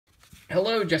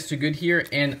Hello, Jester Good here,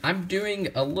 and I'm doing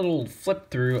a little flip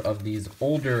through of these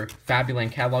older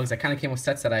Fabuland catalogs that kind of came with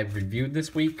sets that I've reviewed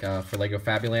this week for LEGO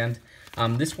Fabuland.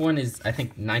 This one is, I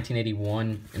think,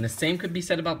 1981, and the same could be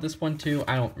said about this one too.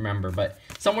 I don't remember, but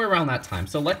somewhere around that time.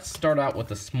 So let's start out with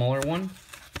the smaller one.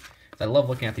 I love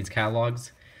looking at these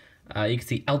catalogs. You can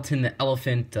see Elton the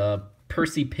Elephant,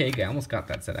 Percy Pig. I almost got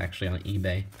that set actually on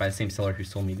eBay by the same seller who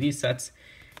sold me these sets.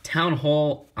 Town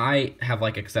Hall, I have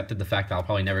accepted the fact that I'll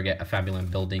probably never get a Fabuland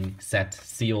building set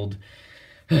sealed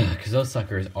because those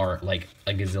suckers are like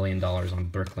a gazillion dollars on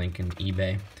Bricklink and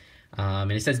eBay.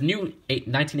 And it says new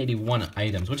 1981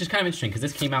 items, which is kind of interesting because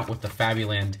this came out with the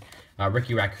Fabuland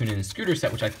Ricky Raccoon and Scooter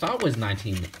set, which I thought was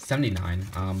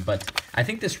 1979, but I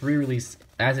think this re-release,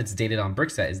 as it's dated on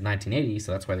Brickset, is 1980,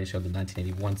 so that's why they showed the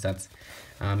 1981 sets.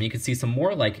 You can see some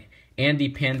more like Andy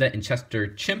Panda and Chester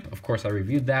Chimp. Of course, I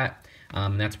reviewed that.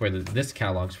 And that's where this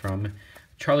catalog's from.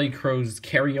 Charlie Crow's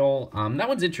Carryall. That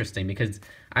one's interesting because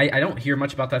I don't hear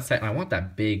much about that set, and I want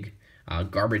that big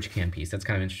garbage can piece. That's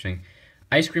kind of interesting.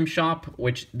 Ice Cream Shop,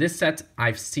 which this set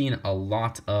I've seen a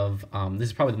lot of. This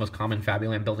is probably the most common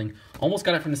Fabuland building. Almost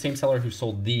got it from the same seller who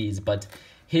sold these, but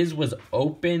his was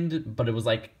opened, but it was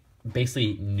like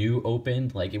basically new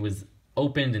opened. Like it was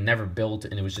opened and never built,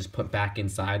 and it was just put back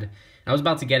inside. I was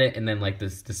about to get it, and then like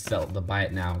the buy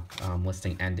it now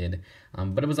listing ended,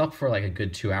 but it was up for like a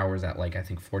good 2 hours at like I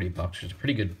think $40, which is a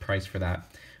pretty good price for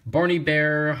that. Barney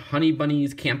Bear, Honey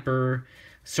Bunnies, Camper,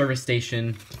 Service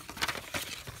Station.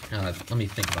 Let me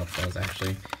think about those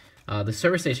actually. The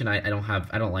Service Station I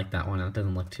don't like that one. That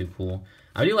doesn't look too cool.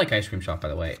 I do like Ice Cream Shop, by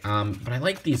the way, but I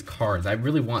like these cards. I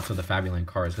really want some of the Fabuland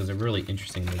cards because they're really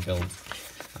interesting in their builds.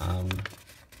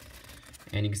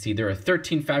 And you can see there are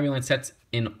 13 Fabuland sets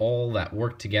in all that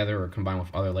work together or combine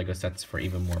with other LEGO sets for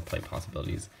even more play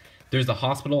possibilities. There's the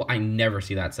Hospital. I never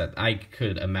see that set. I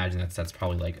could imagine that set's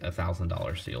probably like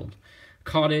 $1,000 sealed.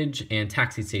 Cottage and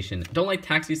Taxi Station. Don't like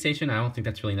Taxi Station. I don't think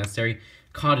that's really necessary.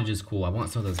 Cottage is cool. I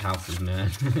want some of those houses,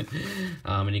 man.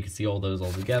 And you can see all those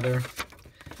all together.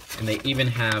 And they even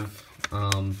have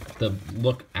the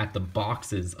look at the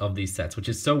boxes of these sets, which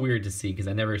is so weird to see because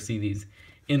I never see these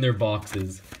in their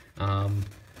boxes.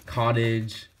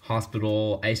 Cottage,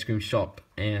 Hospital, Ice Cream Shop,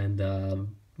 and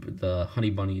the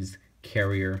Honey Bunnies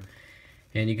carrier.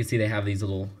 And you can see they have these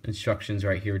little instructions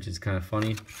right here, which is kind of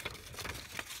funny.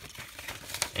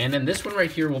 And then this one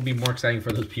right here will be more exciting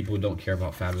for those people who don't care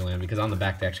about Fabuland, because on the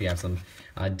back they actually have some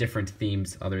different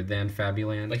themes other than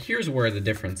Fabuland. But here's where the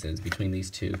difference is between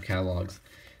these two catalogs.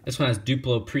 This one has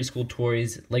Duplo preschool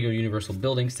toys, LEGO Universal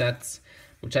building sets,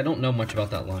 which I don't know much about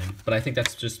that line, but I think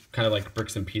that's just kind of like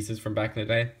bricks and pieces from back in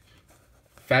the day.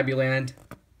 Fabuland,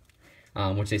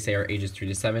 which they say are ages 3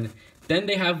 to 7. Then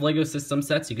they have LEGO system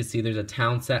sets. You can see there's a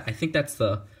town set. I think that's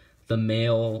the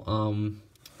mail,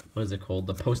 what is it called?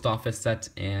 The post office set,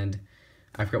 and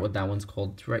I forget what that one's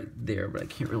called. It's right there, but I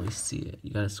can't really see it.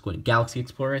 You gotta squint. Galaxy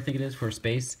Explorer, I think it is, for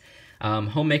space.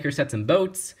 Homemaker sets and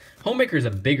boats. Homemaker is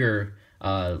a bigger,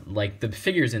 like the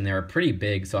figures in there are pretty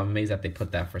big, so I'm amazed that they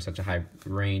put that for such a high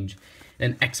range.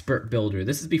 An Expert Builder.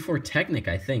 This is before Technic,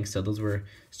 I think, so those were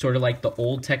sort of like the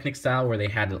old Technic style where they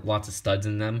had lots of studs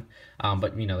in them,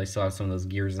 but you know, they still have some of those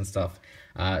gears and stuff.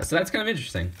 So that's kind of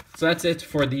interesting. So that's it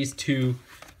for these two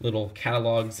little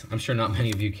catalogs. I'm sure not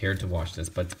many of you cared to watch this,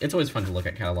 but it's always fun to look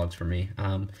at catalogs for me.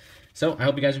 So I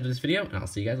hope you guys enjoyed this video, and I'll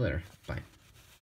see you guys later. Bye.